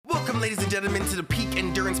ladies and gentlemen, to the Peak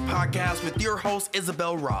Endurance Podcast with your host,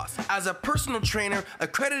 Isabel Ross. As a personal trainer,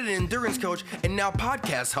 accredited endurance coach, and now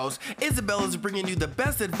podcast host, Isabel is bringing you the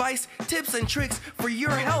best advice, tips, and tricks for your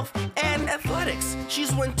health and athletics.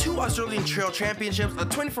 She's won 2 Australian Trail Championships, a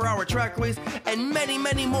 24-hour track race, and many,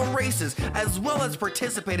 many more races, as well as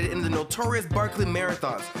participated in the notorious Barkley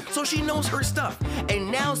Marathons. So she knows her stuff.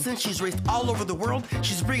 And now, since she's raced all over the world,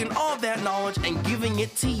 she's bringing all that knowledge and giving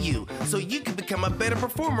it to you, so you can become a better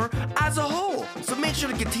performer as a whole. So make sure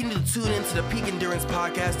to continue to tune into the Peak Endurance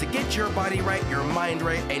Podcast to get your body right, your mind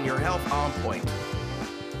right, and your health on point.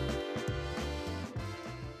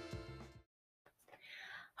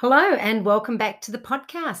 Hello and welcome back to the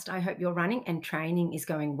podcast. I hope your running and training is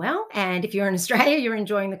going well. And if you're in Australia, you're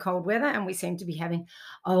enjoying the cold weather, and we seem to be having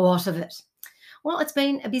a lot of it. Well, it's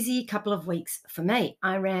been a busy couple of weeks for me.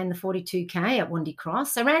 I ran the 42K at Wandy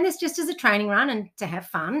Cross. I ran this just as a training run and to have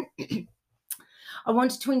fun. I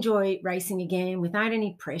wanted to enjoy racing again without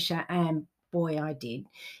any pressure, and boy, I did.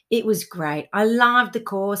 It was great. I loved the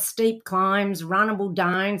course, steep climbs, runnable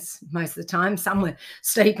downs most of the time. Some were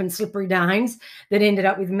steep and slippery downs that ended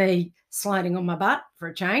up with me sliding on my butt for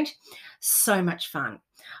a change. So much fun.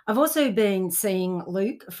 I've also been seeing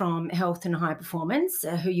Luke from Health and High Performance,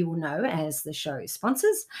 who you will know as the show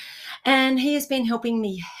sponsors, and he has been helping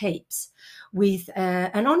me heaps with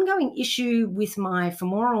an ongoing issue with my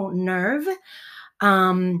femoral nerve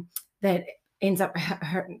that ends up,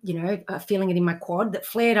 feeling it in my quad that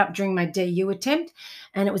flared up during my DU attempt.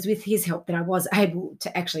 And it was with his help that I was able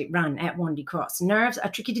to actually run at Wandy Cross. Nerves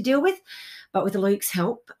are tricky to deal with, but with Luke's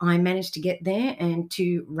help, I managed to get there and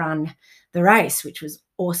to run the race, which was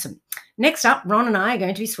awesome. Next up, Ron and I are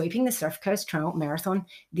going to be sweeping the Surf Coast Trail Marathon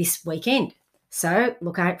this weekend. So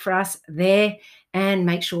look out for us there and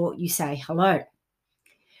make sure you say hello.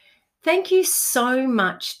 Thank you so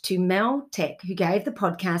much to Mel Tech, who gave the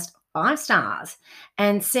podcast 5 stars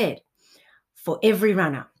and said, for every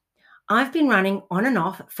runner, I've been running on and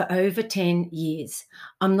off for over 10 years.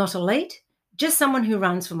 I'm not elite, just someone who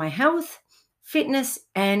runs for my health, fitness,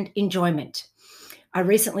 and enjoyment. I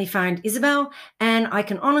recently found Isabel, and I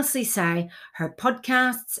can honestly say her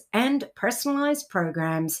podcasts and personalized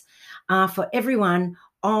programs are for everyone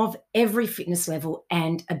of every fitness level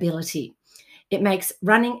and ability. It makes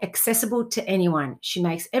running accessible to anyone. She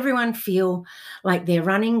makes everyone feel like their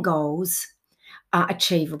running goals are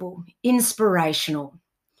achievable, inspirational.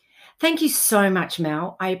 Thank you so much,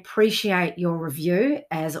 Mel. I appreciate your review,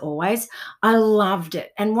 as always. I loved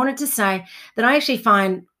it and wanted to say that I actually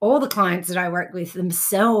find all the clients that I work with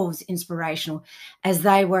themselves inspirational as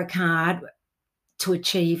they work hard to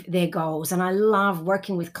achieve their goals. And I love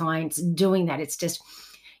working with clients doing that. It's just,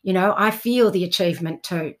 I feel the achievement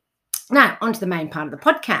too. Now, on to the main part of the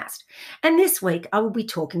podcast. And this week, I will be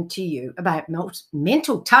talking to you about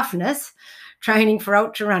mental toughness, training for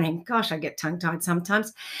ultra running. Gosh, I get tongue-tied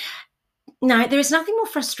sometimes. No, there is nothing more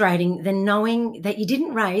frustrating than knowing that you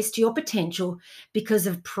didn't race to your potential because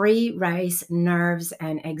of pre-race nerves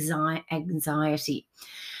and anxiety.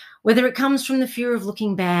 Whether it comes from the fear of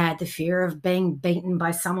looking bad, the fear of being beaten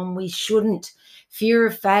by someone we shouldn't, fear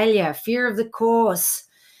of failure, fear of the course,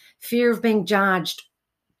 fear of being judged,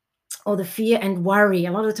 or the fear and worry.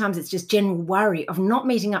 A lot of the times it's just general worry of not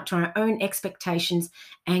meeting up to our own expectations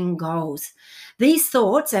and goals. These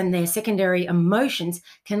thoughts and their secondary emotions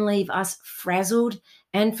can leave us frazzled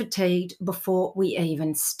and fatigued before we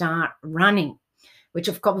even start running, which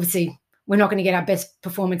obviously we're not going to get our best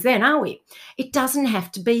performance then, are we? It doesn't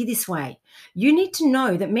have to be this way. You need to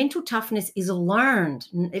know that mental toughness is learned.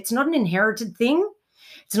 It's not an inherited thing.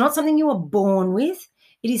 It's not something you were born with.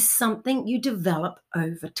 It is something you develop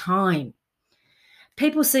over time.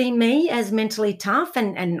 People see me as mentally tough,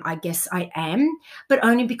 and I guess I am, but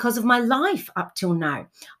only because of my life up till now.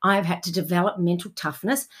 I've had to develop mental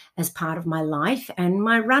toughness as part of my life and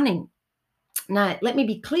my running. Now, let me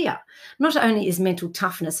be clear. Not only is mental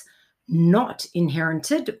toughness not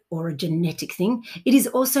inherited or a genetic thing, it is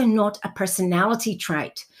also not a personality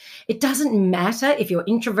trait. It doesn't matter if you're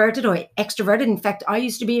introverted or extroverted. In fact, I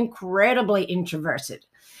used to be incredibly introverted.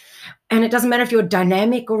 And it doesn't matter if you're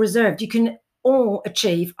dynamic or reserved. You can all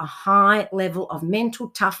achieve a high level of mental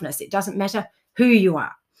toughness. It doesn't matter who you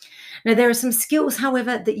are. Now, there are some skills,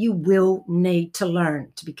 however, that you will need to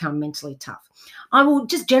learn to become mentally tough. I will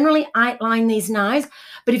just generally outline these now,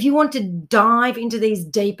 but if you want to dive into these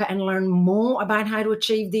deeper and learn more about how to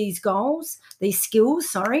achieve these skills,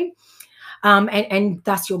 and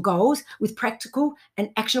thus your goals with practical and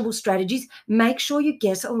actionable strategies, make sure you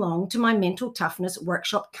get along to my mental toughness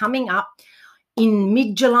workshop coming up in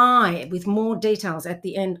mid-July with more details at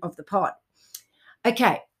the end of the pod.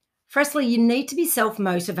 Okay, Firstly, you need to be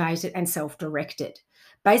self-motivated and self-directed.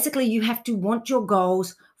 Basically, you have to want your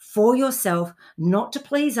goals for yourself, not to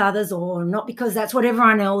please others or not because that's what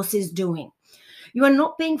everyone else is doing. You are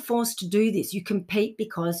not being forced to do this. You compete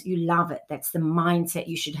because you love it. That's the mindset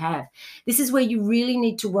you should have. This is where you really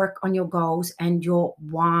need to work on your goals and your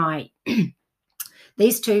why.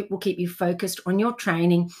 These two will keep you focused on your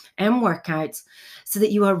training and workouts so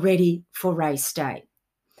that you are ready for race day.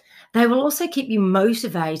 They will also keep you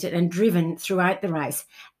motivated and driven throughout the race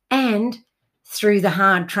and through the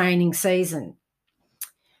hard training season.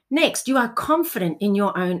 Next, you are confident in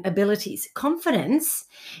your own abilities. Confidence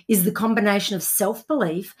is the combination of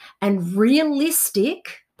self-belief and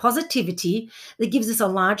realistic positivity that gives us a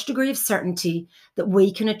large degree of certainty that we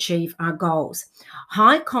can achieve our goals.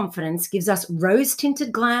 High confidence gives us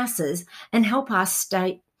rose-tinted glasses and help us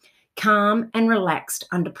stay calm and relaxed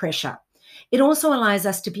under pressure. It also allows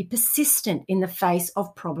us to be persistent in the face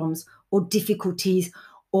of problems or difficulties,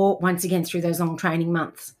 or once again through those long training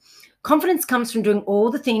months. Confidence comes from doing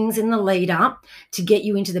all the things in the lead up to get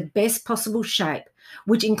you into the best possible shape,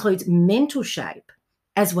 which includes mental shape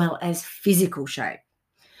as well as physical shape.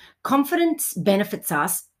 Confidence benefits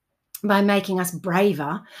us by making us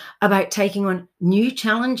braver about taking on new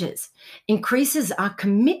challenges, increases our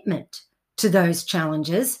commitment to those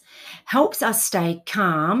challenges, helps us stay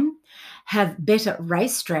calm, have better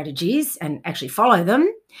race strategies and actually follow them,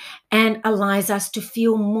 and allows us to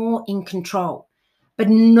feel more in control. But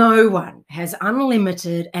no one has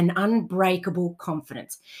unlimited and unbreakable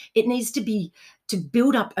confidence. It needs to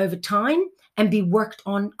build up over time and be worked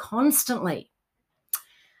on constantly.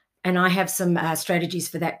 And I have some strategies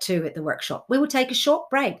for that too at the workshop. We will take a short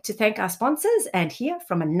break to thank our sponsors and hear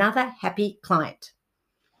from another happy client.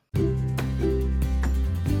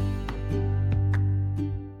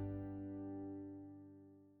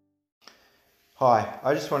 Hi,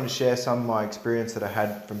 I just wanted to share some of my experience that I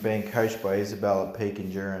had from being coached by Isabel at Peak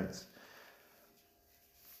Endurance.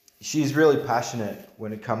 She's really passionate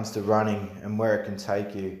when it comes to running and where it can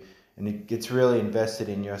take you, and it gets really invested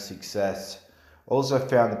in your success. Also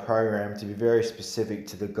found the program to be very specific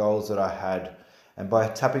to the goals that I had, and by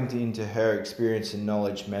tapping into her experience and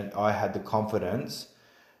knowledge meant I had the confidence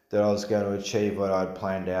that I was going to achieve what I'd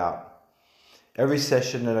planned out. Every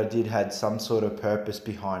session that I did had some sort of purpose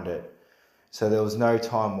behind it, so there was no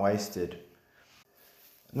time wasted.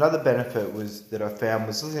 Another benefit that I found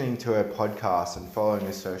was listening to her podcast and following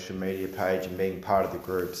her social media page and being part of the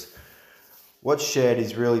groups. What's shared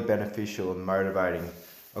is really beneficial and motivating.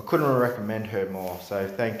 I couldn't recommend her more, so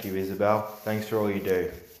thank you, Isabel. Thanks for all you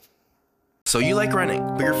do. So you like running,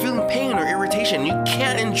 but you're feeling pain or irritation. You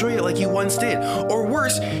can't enjoy it like you once did. Or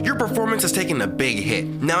worse, your performance has taken a big hit.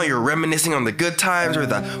 Now you're reminiscing on the good times where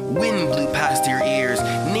the wind blew past your ears,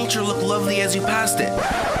 nature looked lovely as you passed it.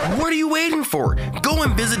 What are you waiting for? Go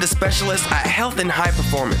and visit a specialist at Health and High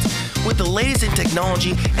Performance. With the latest in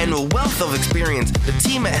technology and a wealth of experience, the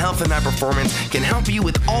team at Health and High Performance can help you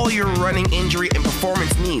with all your running, injury, and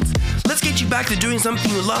performance needs. Let's get you back to doing something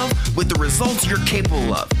you love with the results you're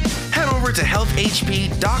capable of. Head over to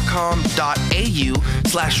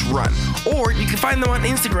healthhp.com.au/run, or you can find them on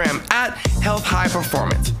Instagram at Health High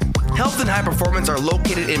Performance. Health and High Performance are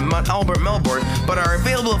located in Mount Albert, Melbourne, but are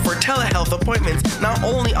available for telehealth appointments not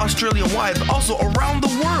only Australia-wide, but also around the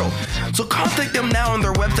world. So contact them now on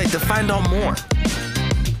their website to find out more.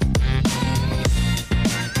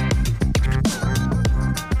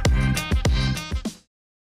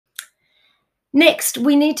 Next,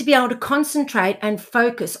 we need to be able to concentrate and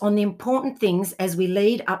focus on the important things as we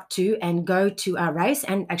lead up to and go to our race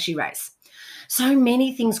and actually race. So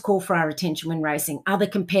many things call for our attention when racing. Other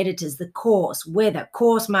competitors, the course, weather,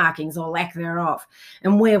 course markings or lack thereof,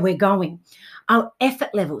 and where we're going. Our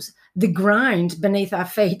effort levels, the ground beneath our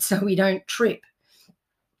feet so we don't trip.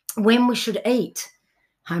 When we should eat,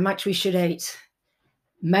 how much we should eat,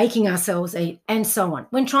 making ourselves eat, and so on.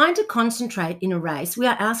 When trying to concentrate in a race, we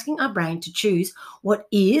are asking our brain to choose what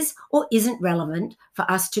is or isn't relevant for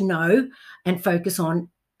us to know and focus on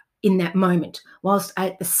in that moment, whilst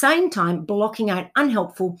at the same time blocking out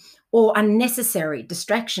unhelpful or unnecessary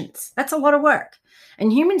distractions. That's a lot of work.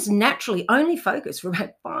 And humans naturally only focus for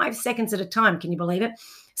about 5 seconds at a time. Can you believe it?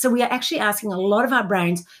 So we are actually asking a lot of our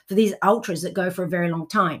brains for these ultras that go for a very long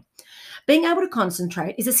time. Being able to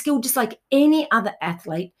concentrate is a skill just like any other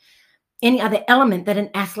athlete, any other element that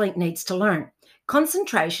an athlete needs to learn.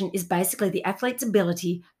 Concentration is basically the athlete's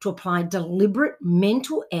ability to apply deliberate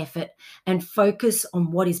mental effort and focus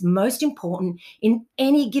on what is most important in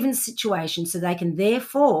any given situation so they can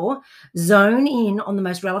therefore zone in on the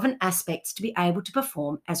most relevant aspects to be able to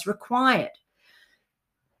perform as required.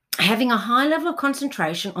 Having a high level of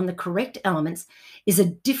concentration on the correct elements is a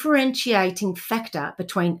differentiating factor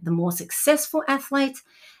between the more successful athletes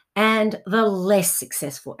and the less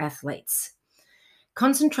successful athletes.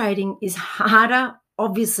 Concentrating is harder,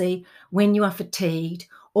 obviously, when you are fatigued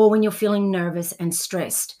or when you're feeling nervous and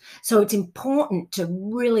stressed. So it's important to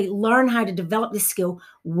really learn how to develop this skill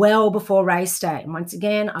well before race day. And once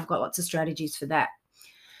again, I've got lots of strategies for that.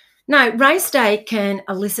 Now, race day can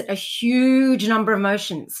elicit a huge number of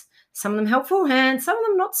emotions, some of them helpful and some of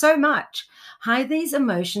them not so much. How these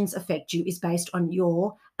emotions affect you is based on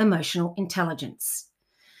your emotional intelligence.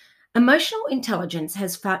 Emotional intelligence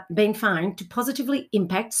has been found to positively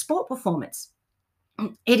impact sport performance.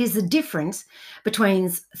 It is the difference between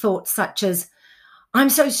thoughts such as, I'm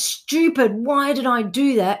so stupid, why did I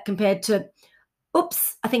do that, compared to,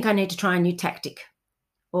 oops, I think I need to try a new tactic,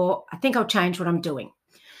 or I think I'll change what I'm doing.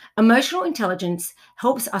 Emotional intelligence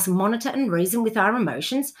helps us monitor and reason with our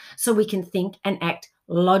emotions so we can think and act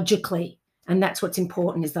logically. And that's what's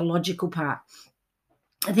important, is the logical part.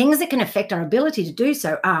 Things that can affect our ability to do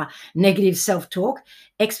so are negative self-talk,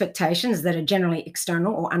 expectations that are generally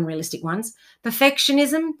external or unrealistic ones,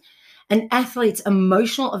 perfectionism, an athlete's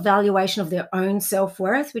emotional evaluation of their own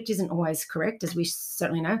self-worth, which isn't always correct, as we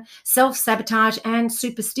certainly know, self-sabotage, and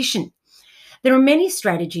superstition. There are many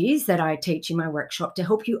strategies that I teach in my workshop to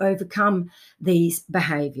help you overcome these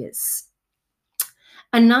behaviors.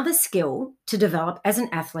 Another skill to develop as an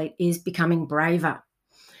athlete is becoming braver.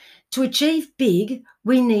 To achieve big,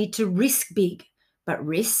 we need to risk big, but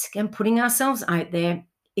risk and putting ourselves out there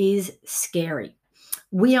is scary.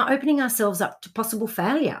 We are opening ourselves up to possible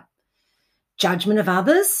failure, judgment of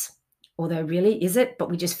others, although really is it, but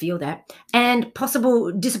we just feel that, and possible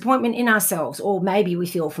disappointment in ourselves, or maybe we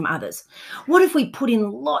feel from others. What if we put in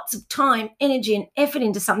lots of time, energy, and effort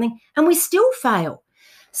into something and we still fail?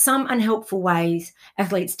 Some unhelpful ways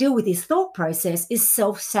athletes deal with this thought process is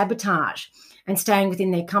self-sabotage and staying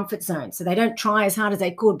within their comfort zone. So they don't try as hard as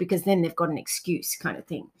they could because then they've got an excuse, kind of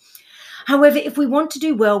thing. However, if we want to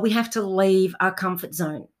do well, we have to leave our comfort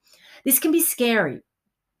zone. This can be scary.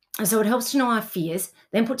 So it helps to know our fears,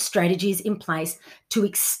 then put strategies in place to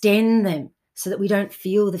extend them so that we don't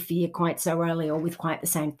feel the fear quite so early or with quite the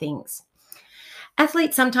same things.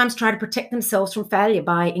 Athletes sometimes try to protect themselves from failure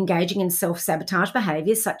by engaging in self-sabotage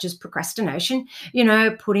behaviors such as procrastination,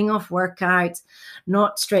 putting off workouts,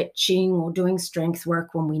 not stretching or doing strength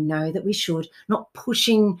work when we know that we should, not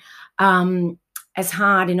pushing as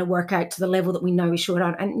hard in a workout to the level that we know we should.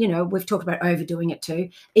 And, we've talked about overdoing it too,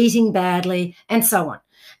 eating badly, and so on.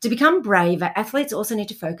 To become braver, athletes also need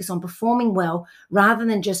to focus on performing well rather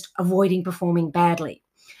than just avoiding performing badly.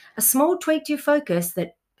 A small tweak to your focus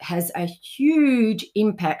that has a huge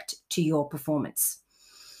impact to your performance.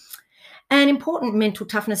 An important mental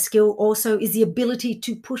toughness skill also is the ability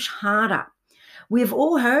to push harder. We've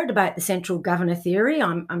all heard about the central governor theory.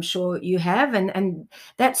 I'm sure you have. And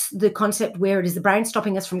that's the concept where it is the brain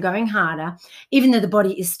stopping us from going harder, even though the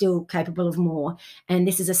body is still capable of more. And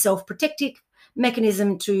this is a self-protective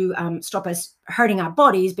mechanism to stop us hurting our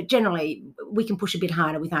bodies, but generally we can push a bit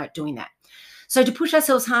harder without doing that. So to push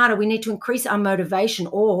ourselves harder, we need to increase our motivation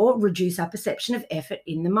or reduce our perception of effort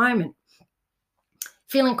in the moment.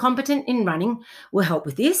 Feeling competent in running will help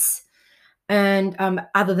with this. And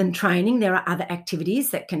other than training, there are other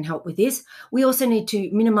activities that can help with this. We also need to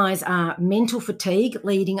minimize our mental fatigue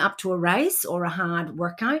leading up to a race or a hard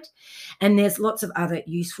workout. And there's lots of other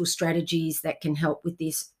useful strategies that can help with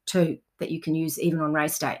this too, that you can use even on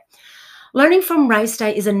race day. Learning from race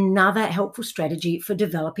day is another helpful strategy for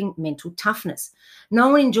developing mental toughness. No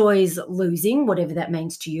one enjoys losing, whatever that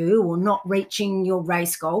means to you, or not reaching your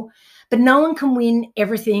race goal, but no one can win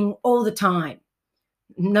everything all the time.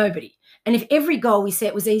 Nobody. And if every goal we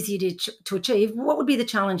set was easier to achieve, what would be the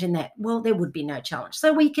challenge in that? Well, there would be no challenge.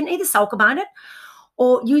 So we can either sulk about it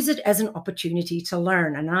or use it as an opportunity to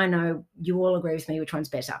learn. And I know you all agree with me which one's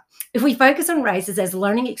better. If we focus on races as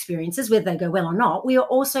learning experiences, whether they go well or not, we are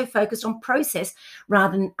also focused on process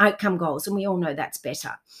rather than outcome goals. And we all know that's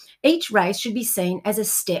better. Each race should be seen as a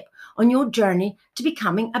step on your journey to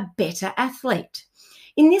becoming a better athlete.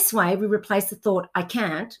 In this way, we replace the thought, I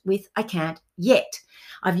can't, with I can't yet.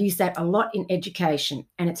 I've used that a lot in education,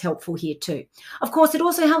 and it's helpful here too. Of course, it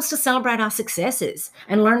also helps to celebrate our successes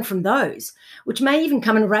and learn from those, which may even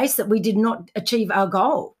come in a race that we did not achieve our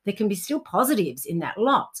goal. There can be still positives in that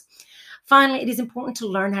lot. Finally, it is important to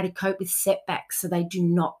learn how to cope with setbacks so they do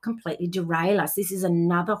not completely derail us. This is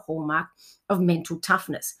another hallmark of mental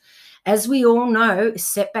toughness. As we all know,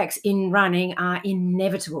 setbacks in running are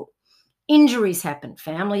inevitable. Injuries happen,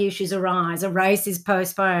 family issues arise, a race is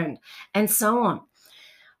postponed, and so on.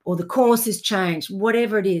 or the course has changed,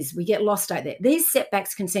 whatever it is, we get lost out there. These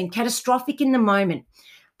setbacks can seem catastrophic in the moment,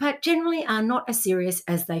 but generally are not as serious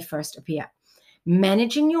as they first appear.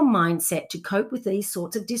 Managing your mindset to cope with these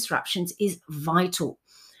sorts of disruptions is vital.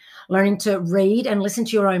 Learning to read and listen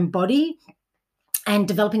to your own body and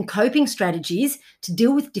developing coping strategies to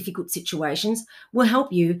deal with difficult situations will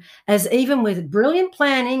help you, as even with brilliant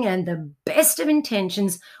planning and the best of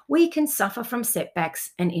intentions, we can suffer from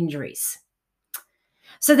setbacks and injuries.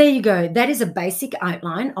 So there you go. That is a basic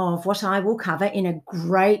outline of what I will cover in a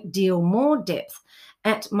great deal more depth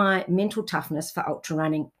at my Mental Toughness for Ultra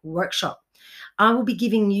Running workshop. I will be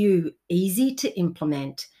giving you easy to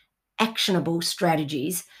implement, actionable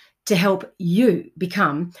strategies to help you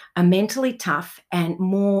become a mentally tough and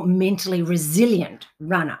more mentally resilient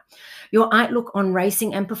runner. Your outlook on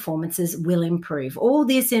racing and performances will improve. All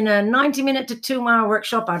this in a 90-minute to 2-hour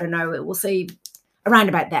workshop. I don't know. We'll see around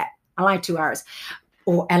about that. I like 2 hours.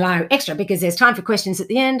 Or allow extra because there's time for questions at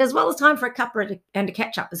the end, as well as time for a cuppa and a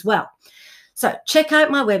catch up as well. So check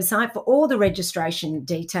out my website for all the registration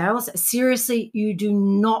details. Seriously, you do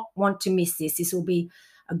not want to miss this. This will be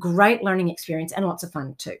a great learning experience and lots of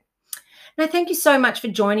fun too. Now, thank you so much for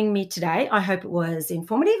joining me today. I hope it was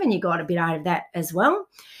informative and you got a bit out of that as well.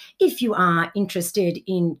 If you are interested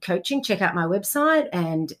in coaching, check out my website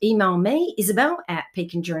and email me,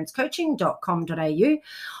 isabel@peakendurancecoaching.com.au.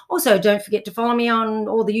 Also, don't forget to follow me on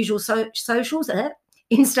all the usual socials,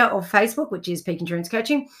 Insta or Facebook, which is Peak Endurance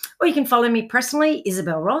Coaching, or you can follow me personally,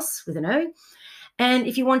 Isabel Ross with an O. And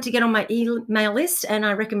if you want to get on my email list, and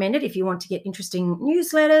I recommend it if you want to get interesting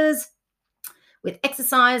newsletters with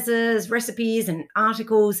exercises, recipes, and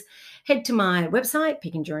articles, head to my website,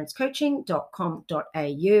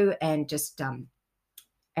 peakendurancecoaching.com.au, and just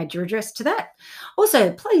add your address to that.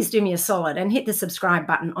 Also, please do me a solid and hit the subscribe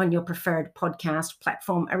button on your preferred podcast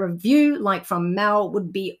platform. A review like from Mel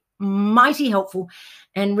would be mighty helpful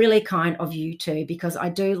and really kind of you too, because I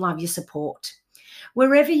do love your support.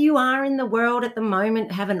 Wherever you are in the world at the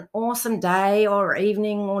moment, have an awesome day or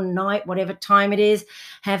evening or night, whatever time it is.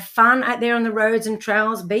 Have fun out there on the roads and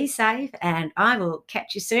trails. Be safe, and I will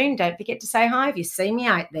catch you soon. Don't forget to say hi if you see me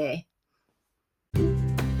out there.